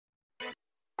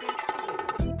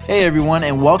Hey everyone,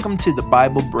 and welcome to the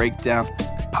Bible Breakdown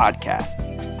Podcast.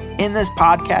 In this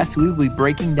podcast, we will be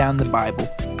breaking down the Bible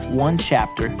one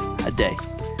chapter a day.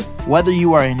 Whether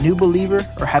you are a new believer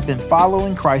or have been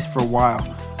following Christ for a while,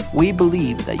 we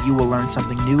believe that you will learn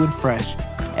something new and fresh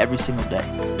every single day.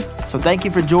 So thank you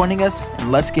for joining us,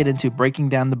 and let's get into breaking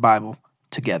down the Bible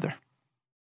together.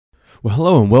 Well,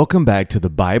 hello and welcome back to the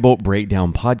Bible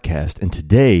Breakdown Podcast, and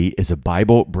today is a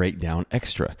Bible Breakdown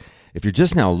Extra. If you're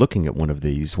just now looking at one of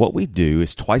these, what we do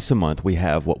is twice a month we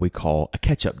have what we call a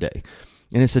catch-up day.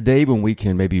 And it's a day when we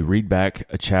can maybe read back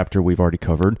a chapter we've already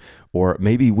covered, or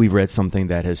maybe we've read something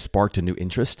that has sparked a new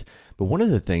interest. But one of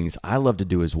the things I love to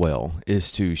do as well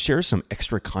is to share some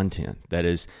extra content. That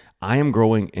is, I am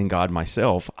growing in God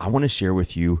myself. I want to share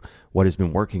with you what has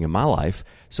been working in my life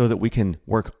so that we can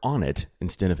work on it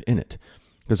instead of in it.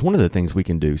 Because one of the things we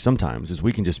can do sometimes is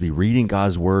we can just be reading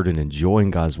God's Word and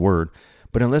enjoying God's Word.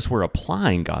 But unless we're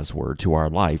applying God's Word to our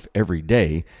life every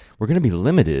day, we're going to be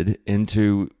limited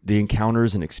into the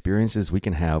encounters and experiences we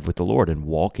can have with the Lord and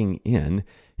walking in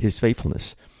His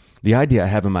faithfulness. The idea I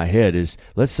have in my head is,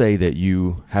 let's say that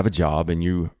you have a job and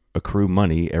you accrue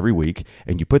money every week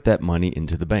and you put that money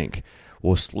into the bank.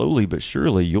 Well, slowly but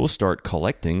surely, you'll start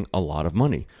collecting a lot of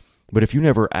money. But if you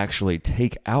never actually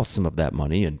take out some of that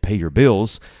money and pay your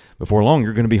bills, before long,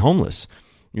 you're going to be homeless.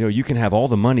 You know, you can have all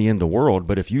the money in the world,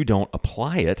 but if you don't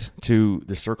apply it to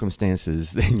the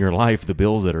circumstances in your life, the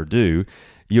bills that are due,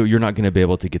 you're not going to be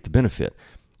able to get the benefit.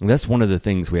 And that's one of the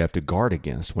things we have to guard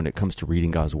against when it comes to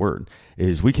reading God's Word,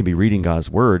 is we can be reading God's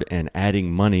Word and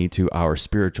adding money to our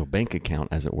spiritual bank account,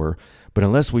 as it were, but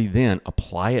unless we then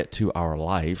apply it to our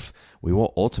life, we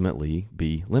will ultimately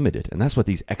be limited. And that's what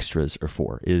these extras are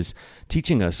for, is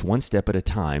teaching us one step at a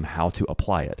time how to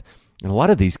apply it. And a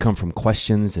lot of these come from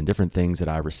questions and different things that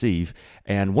I receive.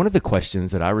 And one of the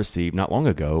questions that I received not long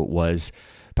ago was,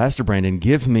 Pastor Brandon,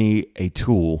 give me a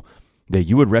tool that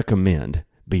you would recommend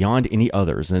beyond any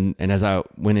others. And as I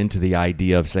went into the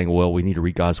idea of saying, well, we need to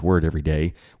read God's Word every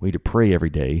day, we need to pray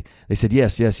every day, they said,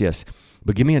 yes,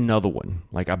 but give me another one.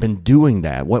 Like, I've been doing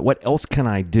that. What else can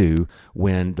I do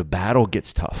when the battle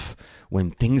gets tough, when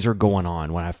things are going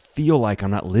on, when I feel like I'm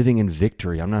not living in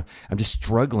victory, I'm just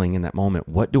struggling in that moment?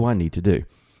 What do I need to do?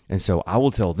 And so I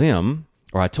will tell them,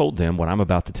 or I told them what I'm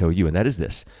about to tell you, and that is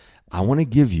this. I want to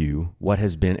give you what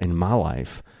has been in my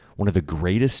life one of the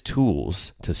greatest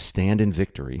tools to stand in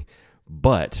victory,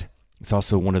 but it's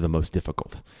also one of the most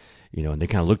difficult. You know, and they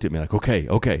kind of looked at me like, okay.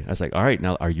 I was like, all right,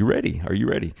 now are you ready? Are you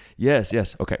ready? Yes,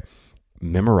 okay.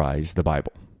 Memorize the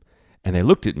Bible. And they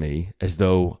looked at me as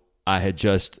though I had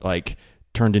just like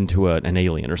turned into an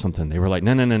alien or something. They were like,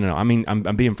 no. I mean, I'm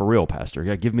being for real, Pastor.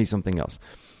 Yeah, give me something else.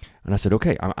 And I said,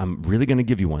 okay, I'm really going to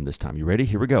give you one this time. You ready?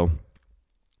 Here we go.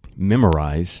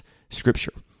 Memorize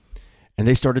Scripture. And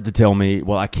they started to tell me,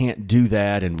 well, I can't do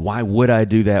that, and why would I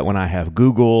do that when I have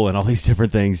Google and all these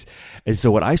different things? And so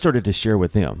what I started to share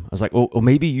with them, I was like, well,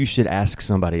 maybe you should ask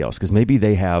somebody else, because maybe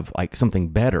they have like something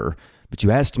better, but you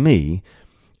asked me.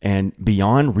 And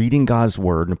beyond reading God's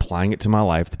Word and applying it to my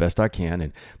life the best I can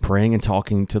and praying and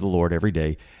talking to the Lord every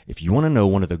day, if you want to know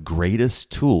one of the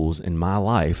greatest tools in my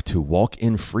life to walk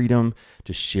in freedom,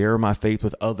 to share my faith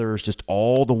with others, just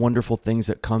all the wonderful things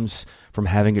that comes from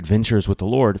having adventures with the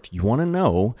Lord, if you want to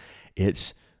know,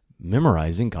 it's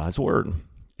memorizing God's Word.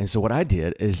 And so what I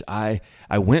did is I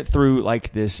went through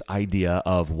like this idea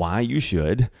of why you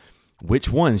should, which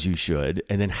ones you should,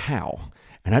 and then how.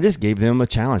 And I just gave them a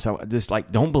challenge. I just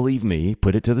like, don't believe me,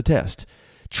 put it to the test.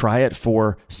 Try it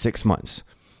for 6 months.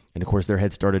 And of course, their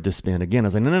head started to spin again. I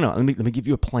was like, no, let me give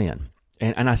you a plan.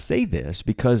 And I say this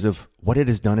because of what it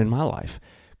has done in my life.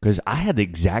 Because I had the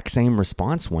exact same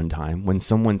response one time when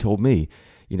someone told me,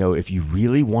 you know, if you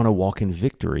really want to walk in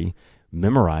victory,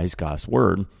 memorize God's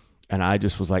Word. And I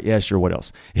just was like, yeah, sure, what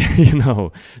else? You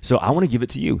know, so I want to give it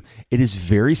to you. It is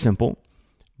very simple,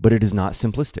 but it is not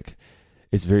simplistic.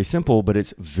 It's very simple, but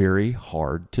it's very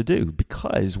hard to do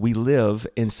because we live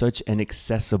in such an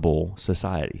accessible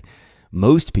society.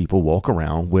 Most people walk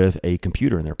around with a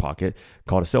computer in their pocket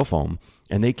called a cell phone,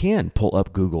 and they can pull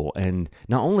up Google. And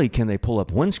not only can they pull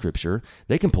up one scripture,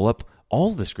 they can pull up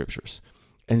all the scriptures.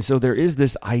 And so there is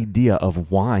this idea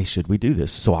of why should we do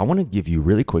this? So I want to give you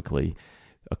really quickly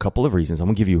a couple of reasons. I'm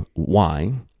going to give you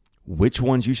why, which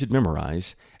ones you should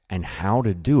memorize, and how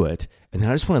to do it. And then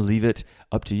I just want to leave it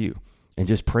up to you. And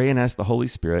just pray and ask the Holy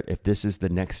Spirit if this is the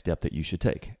next step that you should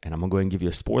take. And I'm going to go ahead and give you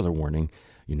a spoiler warning.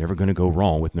 You're never going to go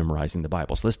wrong with memorizing the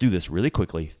Bible. So let's do this really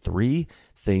quickly. 3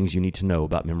 things you need to know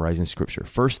about memorizing Scripture.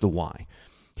 First, the why.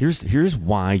 Here's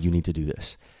why you need to do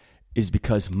this. Is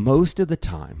because most of the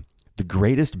time, the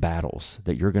greatest battles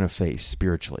that you're going to face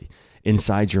spiritually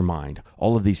inside your mind,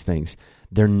 all of these things,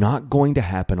 they're not going to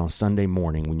happen on Sunday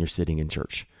morning when you're sitting in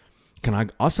church. Can I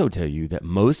also tell you that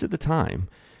most of the time,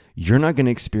 you're not going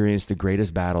to experience the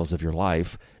greatest battles of your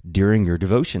life during your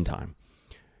devotion time.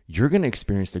 You're going to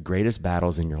experience the greatest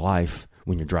battles in your life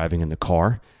when you're driving in the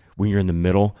car, when you're in the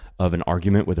middle of an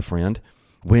argument with a friend,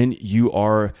 when you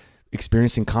are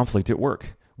experiencing conflict at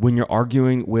work, when you're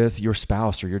arguing with your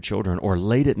spouse or your children, or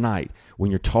late at night when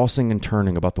you're tossing and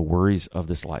turning about the worries of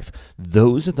this life.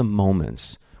 Those are the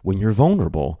moments when you're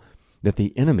vulnerable that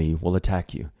the enemy will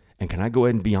attack you. And can I go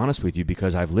ahead and be honest with you,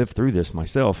 because I've lived through this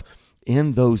myself,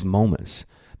 in those moments,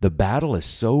 the battle is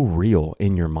so real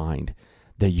in your mind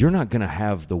that you're not going to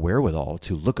have the wherewithal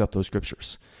to look up those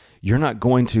scriptures. You're not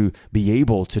going to be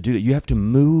able to do that. You have to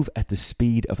move at the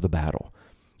speed of the battle.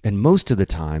 And most of the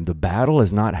time, the battle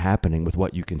is not happening with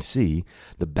what you can see.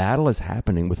 The battle is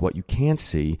happening with what you can't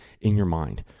see in your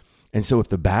mind. And so if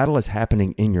the battle is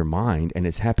happening in your mind and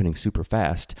it's happening super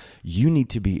fast, you need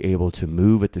to be able to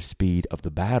move at the speed of the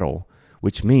battle,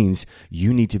 which means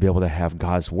you need to be able to have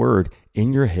God's word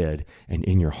in your head and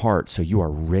in your heart so you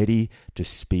are ready to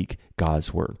speak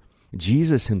God's word.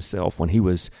 Jesus himself, when he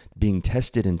was being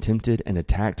tested and tempted and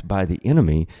attacked by the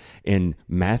enemy in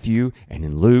Matthew and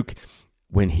in Luke,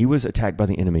 when he was attacked by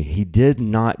the enemy, he did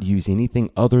not use anything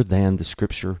other than the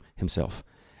scripture himself.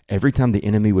 Every time the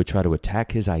enemy would try to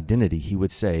attack his identity, he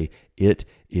would say, "It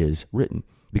is written,"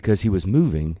 because he was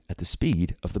moving at the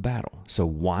speed of the battle. So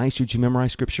why should you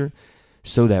memorize scripture?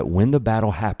 So that when the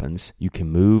battle happens, you can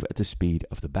move at the speed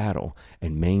of the battle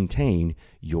and maintain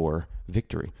your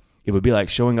victory. It would be like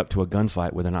showing up to a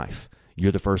gunfight with a knife.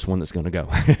 You're the first one that's going to go.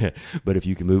 But if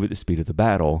you can move at the speed of the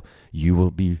battle, you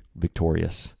will be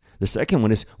victorious. The second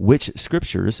one is, which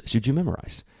scriptures should you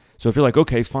memorize? So if you're like,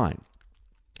 okay, fine,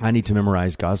 I need to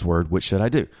memorize God's word, what should I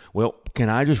do? Well, can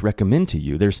I just recommend to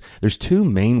you, there's two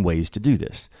main ways to do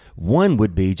this. One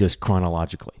would be just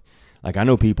chronologically. Like I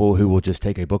know people who will just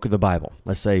take a book of the Bible,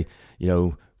 let's say,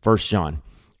 1 John,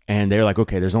 and they're like,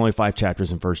 okay, there's only 5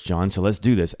 chapters in 1 John, so let's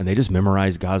do this. And they just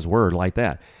memorize God's word like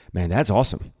that. Man, that's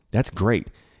awesome. That's great.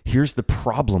 Here's the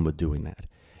problem with doing that.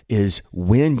 Is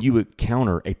when you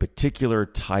encounter a particular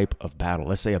type of battle,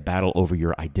 let's say a battle over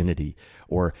your identity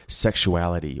or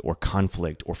sexuality or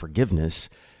conflict or forgiveness,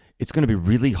 it's going to be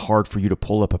really hard for you to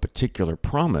pull up a particular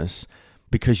promise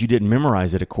because you didn't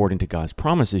memorize it according to God's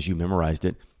promises. You memorized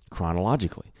it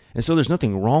chronologically. And so there's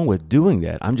nothing wrong with doing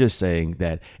that. I'm just saying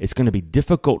that it's going to be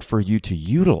difficult for you to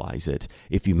utilize it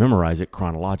if you memorize it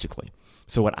chronologically.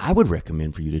 So what I would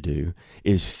recommend for you to do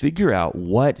is figure out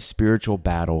what spiritual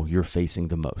battle you're facing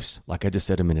the most. Like I just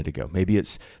said a minute ago, maybe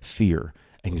it's fear,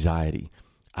 anxiety,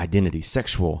 identity,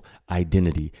 sexual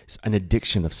identity, an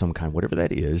addiction of some kind, whatever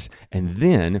that is, and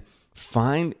then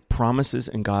find promises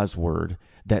in God's word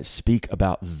that speak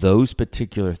about those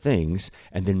particular things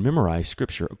and then memorize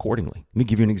scripture accordingly. Let me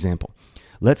give you an example.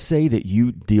 Let's say that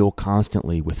you deal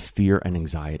constantly with fear and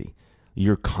anxiety.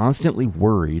 You're constantly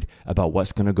worried about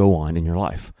what's going to go on in your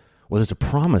life. Well, there's a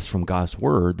promise from God's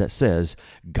word that says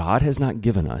God has not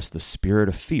given us the spirit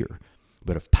of fear,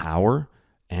 but of power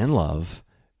and love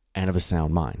and of a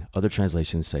sound mind. Other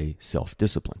translations say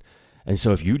self-discipline. And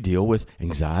so if you deal with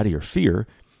anxiety or fear,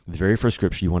 the very first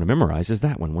scripture you want to memorize is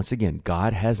that one. Once again,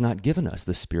 God has not given us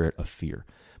the spirit of fear,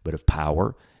 but of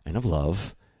power and of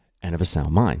love and of a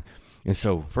sound mind. And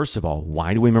so, first of all,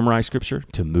 why do we memorize scripture?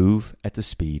 To move at the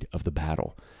speed of the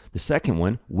battle. The second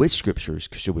one, which scriptures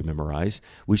should we memorize?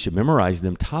 We should memorize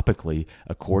them topically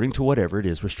according to whatever it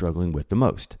is we're struggling with the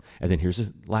most. And then here's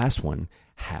the last one,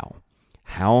 how?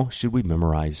 How should we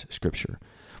memorize scripture?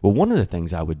 Well, one of the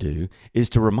things I would do is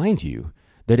to remind you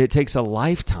that it takes a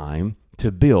lifetime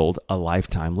to build a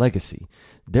lifetime legacy.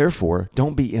 Therefore,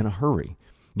 don't be in a hurry.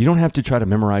 You don't have to try to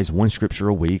memorize one scripture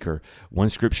a week or one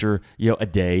scripture, a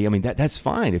day. I mean, that's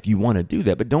fine if you want to do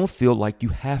that, but don't feel like you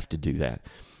have to do that.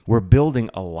 We're building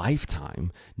a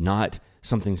lifetime, not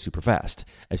something super fast.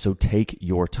 And so take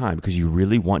your time because you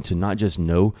really want to not just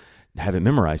have it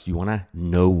memorized, you want to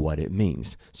know what it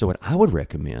means. So what I would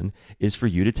recommend is for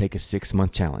you to take a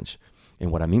 6-month challenge. And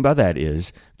what I mean by that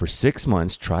is for 6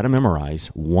 months, try to memorize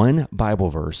one Bible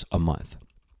verse a month.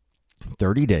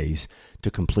 30 days to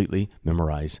completely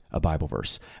memorize a Bible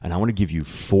verse. And I want to give you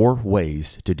 4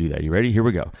 ways to do that. You ready? Here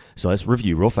we go. So let's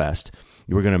review real fast.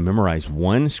 You're going to memorize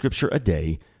one scripture a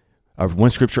day, or one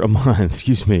scripture a month,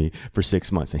 for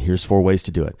 6 months. And here's 4 ways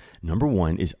to do it. Number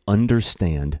 1 is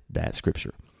understand that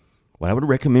scripture. What I would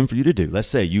recommend for you to do, let's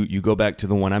say you go back to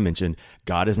the one I mentioned,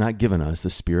 God has not given us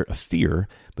the spirit of fear,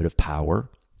 but of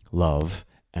power, love,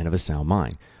 and of a sound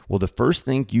mind. Well, the first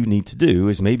thing you need to do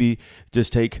is maybe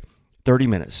just take 30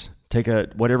 minutes Take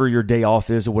whatever your day off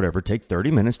is or whatever, take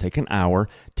 30 minutes, take an hour,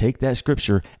 take that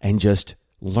scripture and just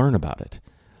learn about it.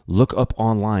 Look up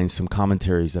online some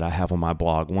commentaries that I have on my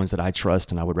blog, ones that I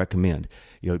trust and I would recommend.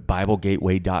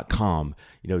 BibleGateway.com,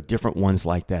 different ones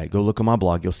like that. Go look on my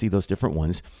blog, you'll see those different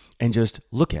ones and just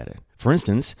look at it. For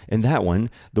instance, in that one,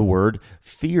 the word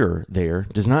fear there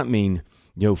does not mean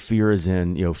fear is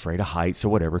in, afraid of heights or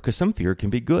whatever, because some fear can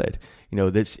be good.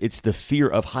 It's the fear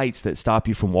of heights that stop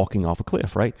you from walking off a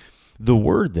cliff, right? The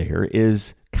word there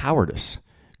is cowardice.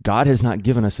 God has not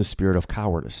given us a spirit of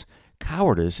cowardice.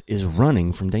 Cowardice is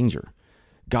running from danger.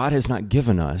 God has not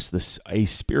given us a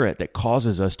spirit that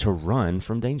causes us to run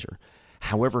from danger.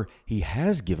 However, He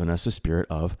has given us a spirit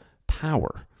of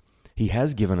power. He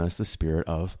has given us the spirit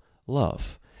of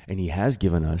love, and He has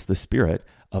given us the spirit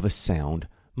of a sound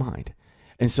mind.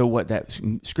 And so what that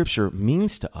scripture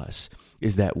means to us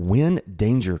is that when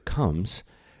danger comes,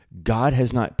 God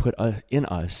has not put in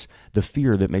us the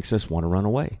fear that makes us want to run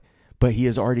away, but He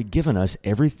has already given us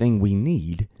everything we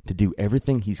need to do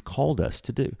everything He's called us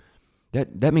to do.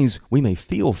 That means we may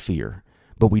feel fear,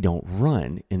 but we don't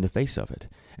run in the face of it.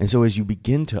 And so as you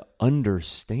begin to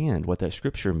understand what that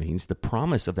scripture means, the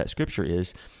promise of that scripture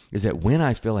is that when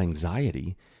I feel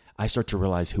anxiety, I start to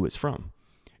realize who it's from.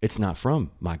 It's not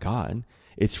from my God.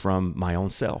 It's from my own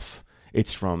self.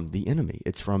 It's from the enemy.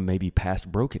 It's from maybe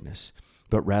past brokenness.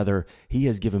 But rather, He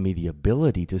has given me the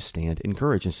ability to stand in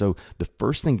courage. And so the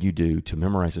first thing you do to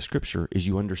memorize a scripture is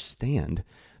you understand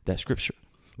that scripture.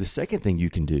 The second thing you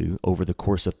can do over the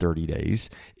course of 30 days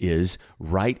is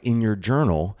write in your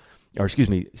journal,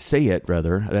 say it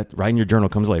rather, write in your journal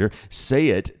comes later, say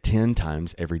it 10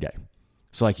 times every day.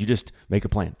 So you just make a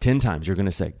plan. 10 times you're going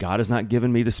to say, God has not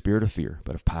given me the spirit of fear,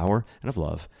 but of power and of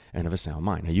love and of a sound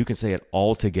mind. Now you can say it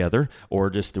all together or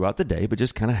just throughout the day, but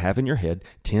just kind of have in your head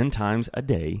 10 times a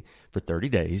day for 30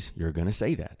 days, you're going to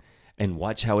say that. And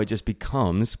watch how it just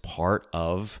becomes part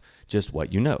of just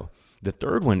what you know. The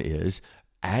third one is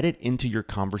add it into your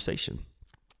conversation.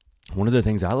 One of the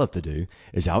things I love to do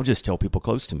is I'll just tell people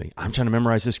close to me, I'm trying to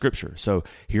memorize this scripture. So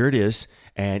here it is.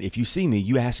 And if you see me,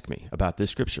 you ask me about this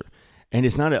scripture. And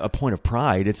it's not a point of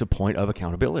pride, it's a point of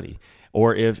accountability.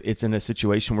 Or if it's in a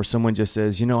situation where someone just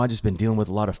says, I've just been dealing with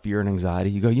a lot of fear and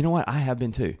anxiety, you go, you know what, I have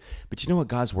been too. But you know what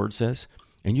God's word says?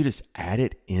 And you just add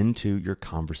it into your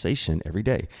conversation every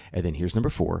day. And then here's number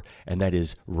 4, and that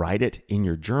is write it in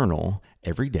your journal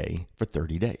every day for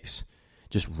 30 days.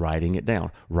 Just writing it down.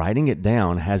 Writing it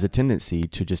down has a tendency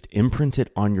to just imprint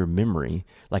it on your memory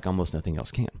like almost nothing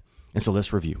else can. And so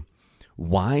let's review.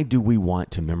 Why do we want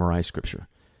to memorize scripture?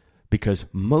 Because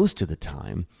most of the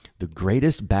time, the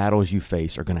greatest battles you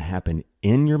face are going to happen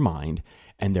in your mind,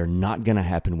 and they're not going to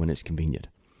happen when it's convenient.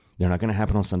 They're not going to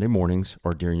happen on Sunday mornings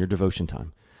or during your devotion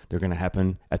time. They're going to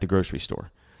happen at the grocery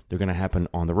store. They're going to happen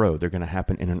on the road. They're going to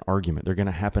happen in an argument. They're going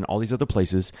to happen all these other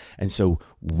places. And so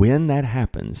when that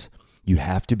happens, you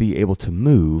have to be able to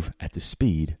move at the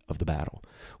speed of the battle.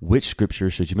 Which scripture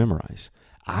should you memorize?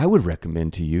 I would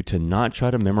recommend to you to not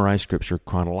try to memorize scripture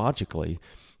chronologically,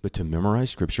 but to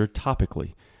memorize scripture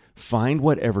topically. Find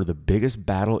whatever the biggest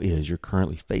battle is you're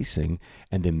currently facing,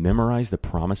 and then memorize the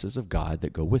promises of God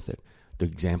that go with it. The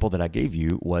example that I gave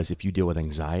you was if you deal with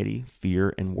anxiety,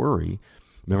 fear, and worry,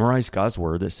 memorize God's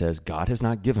word that says God has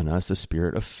not given us a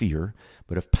spirit of fear,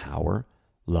 but of power,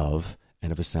 love,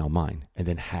 and of a sound mind. And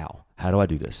then how? How do I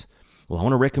do this? Well, I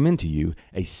want to recommend to you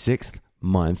a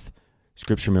 6-month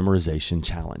scripture memorization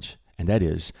challenge. And that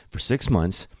is, for 6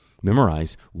 months,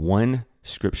 memorize 1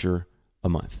 scripture a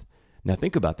month. Now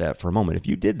think about that for a moment. If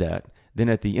you did that, then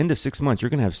at the end of 6 months, you're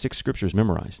going to have 6 scriptures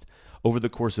memorized. Over the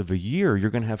course of a year, you're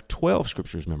going to have 12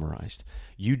 scriptures memorized.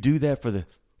 You do that for the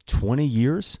 20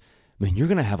 years, man, you're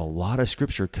going to have a lot of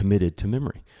scripture committed to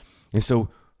memory. And so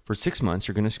for 6 months,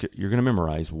 you're going to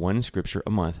memorize 1 scripture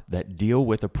a month that deal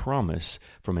with a promise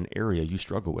from an area you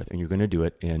struggle with. And you're going to do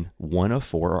it in one of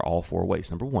 4 or all 4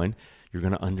 ways. Number 1, you're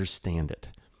going to understand it.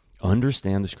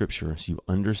 Understand the scripture so you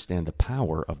understand the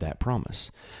power of that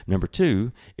promise. Number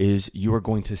 2 is you are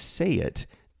going to say it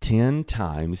 10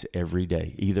 times every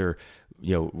day, either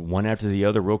one after the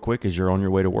other real quick as you're on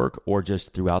your way to work, or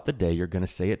just throughout the day, you're going to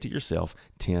say it to yourself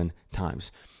 10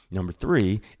 times. Number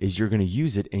 3 is you're going to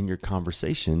use it in your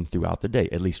conversation throughout the day.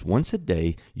 At least once a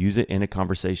day, use it in a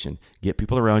conversation. Get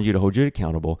people around you to hold you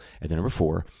accountable. And then number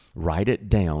 4, write it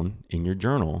down in your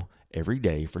journal every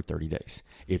day for 30 days.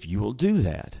 If you will do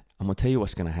that, I'm going to tell you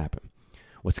what's going to happen.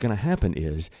 What's going to happen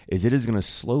is it is going to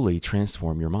slowly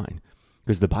transform your mind.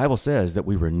 Because the Bible says that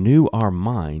we renew our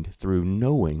mind through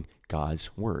knowing God's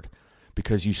word.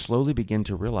 Because you slowly begin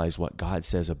to realize what God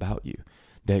says about you.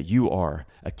 that you are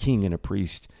a king and a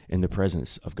priest in the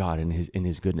presence of God in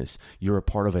his goodness. You're a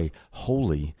part of a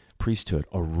holy priesthood,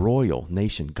 a royal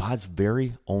nation, God's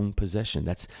very own possession.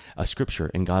 That's a scripture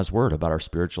in God's word about our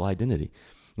spiritual identity.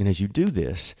 And as you do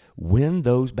this, when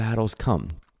those battles come,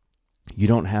 you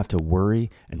don't have to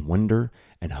worry and wonder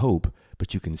and hope,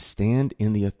 but you can stand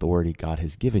in the authority God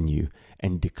has given you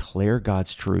and declare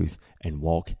God's truth and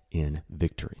walk in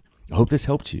victory. I hope this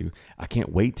helped you. I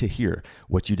can't wait to hear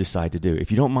what you decide to do. If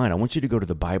you don't mind, I want you to go to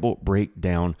the Bible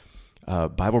Breakdown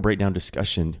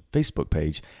discussion Facebook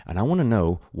page, and I want to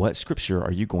know, what scripture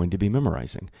are you going to be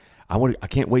memorizing? I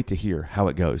can't wait to hear how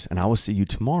it goes, and I will see you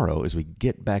tomorrow as we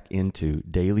get back into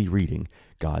daily reading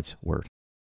God's Word.